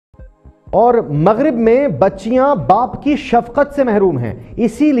اور مغرب میں بچیاں باپ کی شفقت سے محروم ہیں،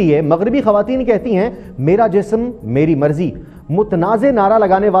 اسی لیے مغربی خواتین کہتی ہیں میرا جسم میری مرضی۔ متنازع نعرہ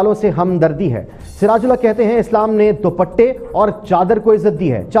لگانے والوں سے ہمدردی ہے۔ سراج اللہ کہتے ہیں اسلام نے دوپٹے اور چادر کو عزت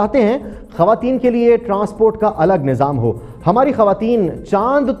دی ہے، چاہتے ہیں خواتین کے لیے ٹرانسپورٹ کا الگ نظام ہو۔ ہماری خواتین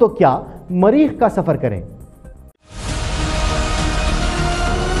چاند تو کیا مریخ کا سفر کریں۔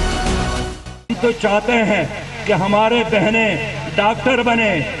 تو چاہتے ہیں کہ ہمارے بہنیں ڈاکٹر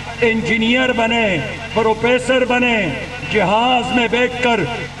بنے، انجینئر بنے، پروفیسر بنے، جہاز میں بیٹھ کر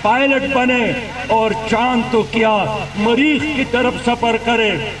پائلٹ بنے اور چاند تو کیا مریخ کی طرف سفر کرے،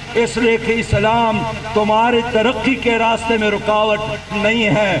 اس لیے کہ اسلام تمہاری ترقی کے راستے میں رکاوٹ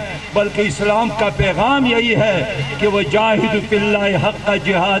نہیں ہے، بلکہ اسلام کا پیغام یہی ہے کہ وہ جاہد فی اللہ حق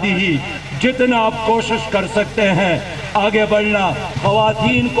جہادہ، جتنا آپ کوشش کر سکتے ہیں آگے بڑھنا۔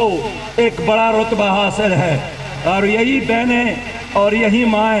 خواتین کو ایک بڑا رتبہ حاصل ہے، اور یہی بہنیں اور یہی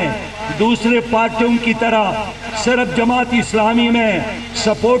مائیں دوسرے پارٹیوں کی طرح صرف جماعت اسلامی میں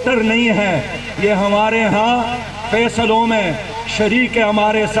سپورٹر نہیں ہے، یہ ہمارے ہاں فیصلوں میں شریک ہے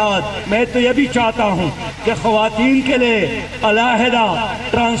ہمارے ساتھ۔ میں تو یہ بھی چاہتا ہوں کہ خواتین کے لیے علیحدہ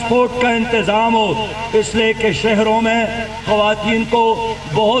ٹرانسپورٹ کا انتظام ہو، اس لیے کہ شہروں میں خواتین کو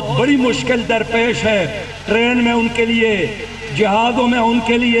بہت بڑی مشکل درپیش ہے، ٹرین میں ان کے لیے، جہازوں میں ان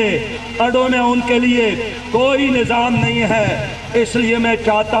کے لیے، اڈوں میں ان کے لیے کوئی نظام نہیں ہے۔ اس لیے میں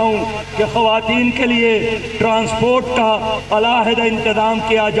چاہتا ہوں کہ خواتین کے لیے ٹرانسپورٹ کا علیحدہ انتظام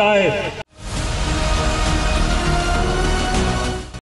کیا جائے۔